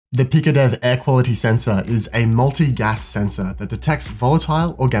The PiicoDev Air Quality Sensor is a multi-gas sensor that detects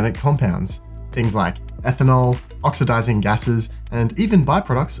volatile organic compounds, things like ethanol, oxidizing gases, and even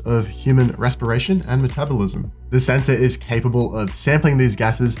byproducts of human respiration and metabolism. The sensor is capable of sampling these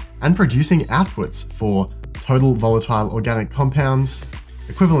gases and producing outputs for total volatile organic compounds,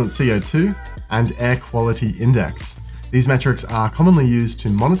 equivalent CO2, and air quality index. These metrics are commonly used to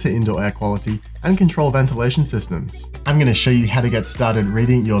monitor indoor air quality and control ventilation systems. I'm going to show you how to get started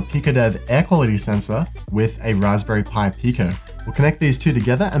reading your PiicoDev Air Quality Sensor with a Raspberry Pi Pico. We'll connect these two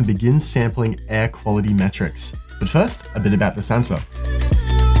together and begin sampling air quality metrics. But first, a bit about the sensor.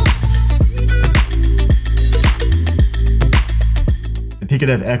 The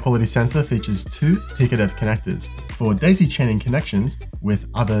PiicoDev Air Quality Sensor features two PiicoDev connectors for daisy chaining connections with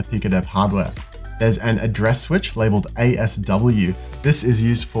other PiicoDev hardware. There's an address switch labeled ASW. This is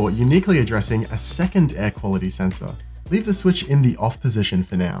used for uniquely addressing a second air quality sensor. Leave the switch in the off position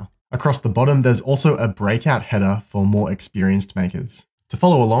for now. Across the bottom, there's also a breakout header for more experienced makers. To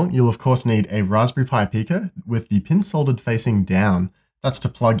follow along, you'll of course need a Raspberry Pi Pico with the pin soldered facing down. That's to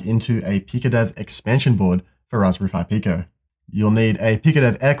plug into a PiicoDev expansion board for Raspberry Pi Pico. You'll need a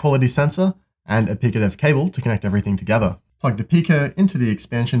PiicoDev Air Quality Sensor and a PiicoDev cable to connect everything together. Plug the Pico into the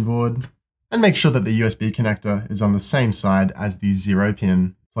expansion board, and make sure that the USB connector is on the same side as the 0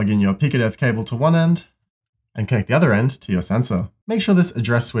 pin. Plug in your PiicoDev cable to one end and connect the other end to your sensor. Make sure this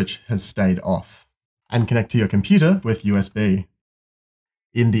address switch has stayed off and connect to your computer with USB.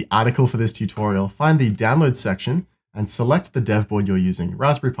 In the article for this tutorial, find the download section and select the dev board you're using,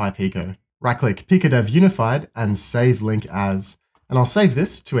 Raspberry Pi Pico. Right-click PiicoDev Unified and save link as, and I'll save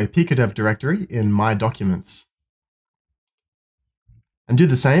this to a PiicoDev directory in My Documents. And do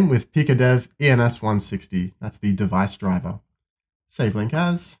the same with PiicoDev ENS160, that's the device driver. Save link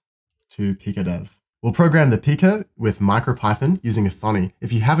as to PiicoDev. We'll program the Pico with MicroPython using Athoni.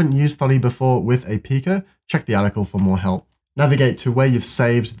 If you haven't used Athoni before with a Pico, check the article for more help. Navigate to where you've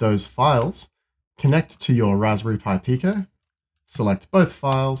saved those files, connect to your Raspberry Pi Pico, select both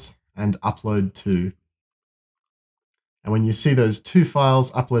files, and upload to. And when you see those two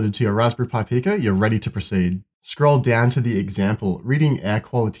files uploaded to your Raspberry Pi Pico, you're ready to proceed. Scroll down to the example, reading air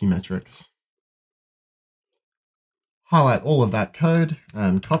quality metrics. Highlight all of that code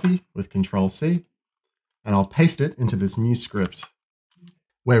and copy with Ctrl+C, and I'll paste it into this new script.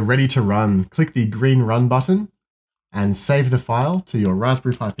 We're ready to run. Click the green Run button and save the file to your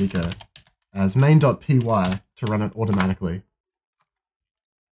Raspberry Pi Pico as main.py to run it automatically.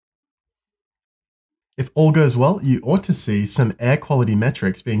 If all goes well, you ought to see some air quality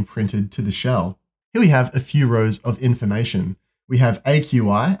metrics being printed to the shell. Here we have a few rows of information. We have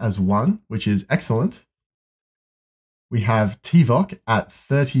AQI as 1, which is excellent. We have TVOC at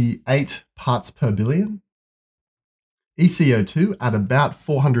 38 parts per billion. ECO2 at about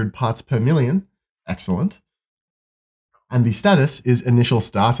 400 parts per million, excellent. And the status is initial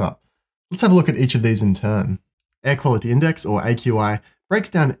startup. Let's have a look at each of these in turn. Air Quality Index, or AQI, breaks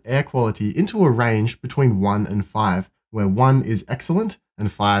down air quality into a range between 1 and 5, where 1 is excellent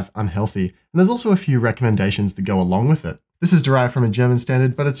and 5 unhealthy. And there's also a few recommendations that go along with it. This is derived from a German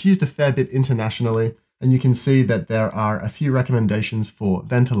standard, but it's used a fair bit internationally. And you can see that there are a few recommendations for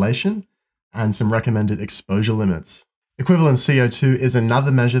ventilation and some recommended exposure limits. Equivalent CO2 is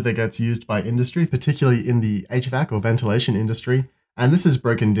another measure that gets used by industry, particularly in the HVAC or ventilation industry. And this is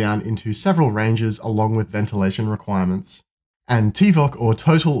broken down into several ranges along with ventilation requirements. And TVOC, or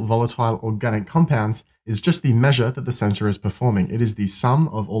total volatile organic compounds, is just the measure that the sensor is performing. It is the sum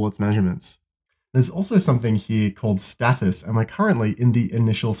of all its measurements. There's also something here called status, and we're currently in the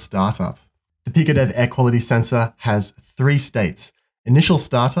initial startup. The PiicoDev Air Quality Sensor has 3 states: initial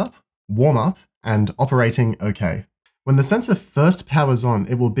startup, warm-up, and operating OK. When the sensor first powers on,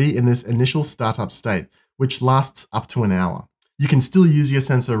 it will be in this initial startup state, which lasts up to an hour. You can still use your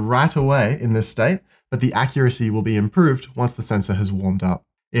sensor right away in this state, but the accuracy will be improved once the sensor has warmed up.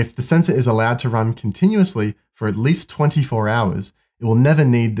 If the sensor is allowed to run continuously for at least 24 hours, it will never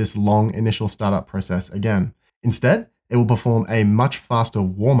need this long initial startup process again. Instead, it will perform a much faster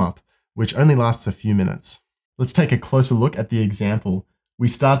warm-up, which only lasts a few minutes. Let's take a closer look at the example. We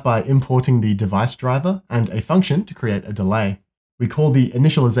start by importing the device driver and a function to create a delay. We call the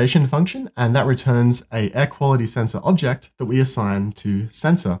initialization function, and that returns an air quality sensor object that we assign to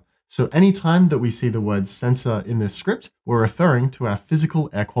sensor. So anytime that we see the word sensor in this script, we're referring to our physical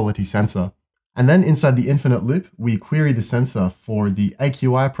air quality sensor. And then inside the infinite loop, we query the sensor for the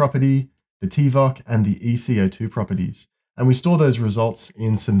AQI property, the TVOC, and the ECO2 properties. And we store those results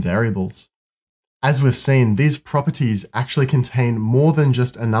in some variables. As we've seen, these properties actually contain more than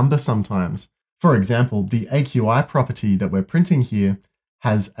just a number sometimes. For example, the AQI property that we're printing here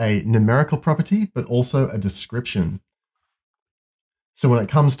has a numerical property, but also a description. So when it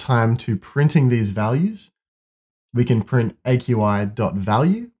comes time to printing these values, we can print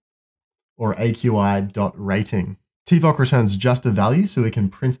aqi.value or aqi.rating. TVOC returns just a value, so we can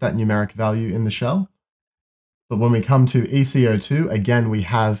print that numeric value in the shell. But when we come to ECO2, again, we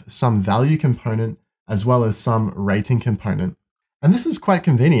have some value component as well as some rating component. And this is quite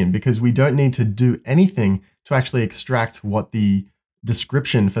convenient because we don't need to do anything to actually extract what the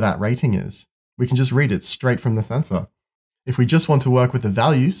description for that rating is. We can just read it straight from the sensor. If we just want to work with a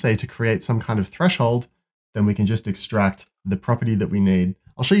value, say to create some kind of threshold, then we can just extract the property that we need.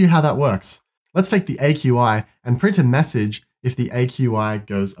 I'll show you how that works. Let's take the AQI and print a message if the AQI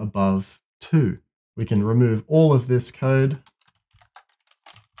goes above 2. We can remove all of this code.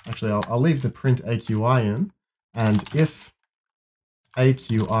 Actually, I'll leave the print AQI in, and if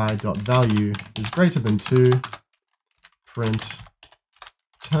AQI.value is greater than 2, print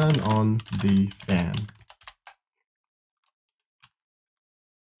turn on the fan.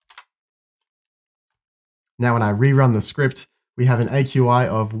 Now when I rerun the script, we have an AQI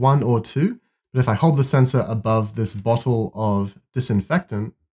of 1 or 2, but if I hold the sensor above this bottle of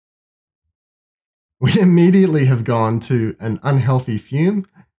disinfectant, we immediately have gone to an unhealthy fume,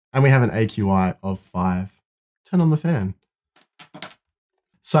 and we have an AQI of 5. Turn on the fan.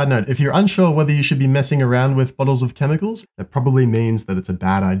 Side note, if you're unsure whether you should be messing around with bottles of chemicals, that probably means that it's a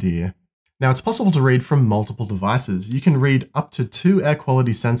bad idea. Now, it's possible to read from multiple devices. You can read up to 2 air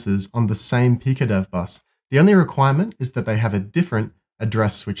quality sensors on the same PiicoDev bus. The only requirement is that they have a different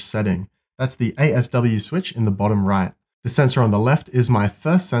address switch setting. That's the ASW switch in the bottom right. The sensor on the left is my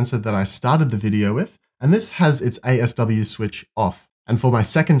first sensor that I started the video with, and this has its ASW switch off. And for my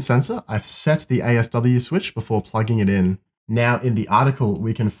second sensor, I've set the ASW switch before plugging it in. Now in the article,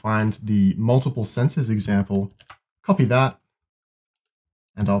 we can find the multiple sensors example, copy that,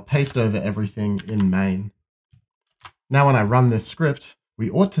 and I'll paste over everything in main. Now when I run this script, we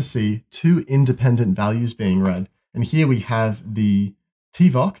ought to see 2 independent values being read. And here we have the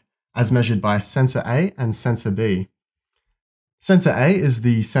TVOC as measured by sensor A and sensor B. Sensor A is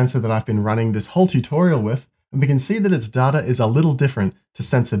the sensor that I've been running this whole tutorial with, and we can see that its data is a little different to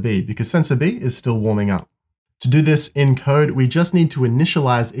sensor B because sensor B is still warming up. To do this in code, we just need to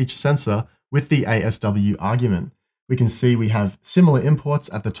initialize each sensor with the ASW argument. We can see we have similar imports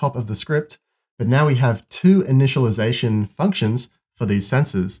at the top of the script, but now we have 2 initialization functions for these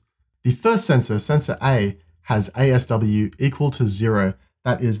sensors. The first sensor, sensor A, has ASW equal to 0.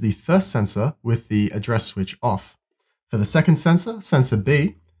 That is the first sensor with the address switch off. For the second sensor, sensor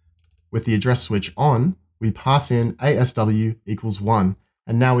B, with the address switch on, we pass in ASW equals 1.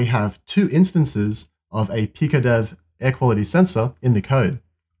 And now we have 2 instances of a PiicoDev Air Quality Sensor in the code.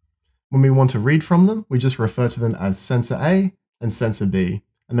 When we want to read from them, we just refer to them as sensor A and sensor B,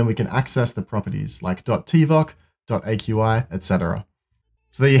 and then we can access the properties like .tvoc, .aqi, etc.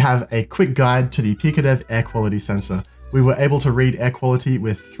 So there you have a quick guide to the PiicoDev Air Quality Sensor. We were able to read air quality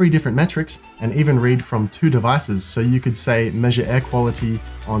with 3 different metrics and even read from 2 devices, so you could say measure air quality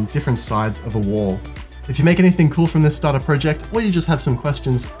on different sides of a wall. If you make anything cool from this starter project, or you just have some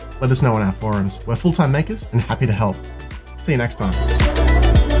questions, let us know on our forums. We're full-time makers and happy to help. See you next time.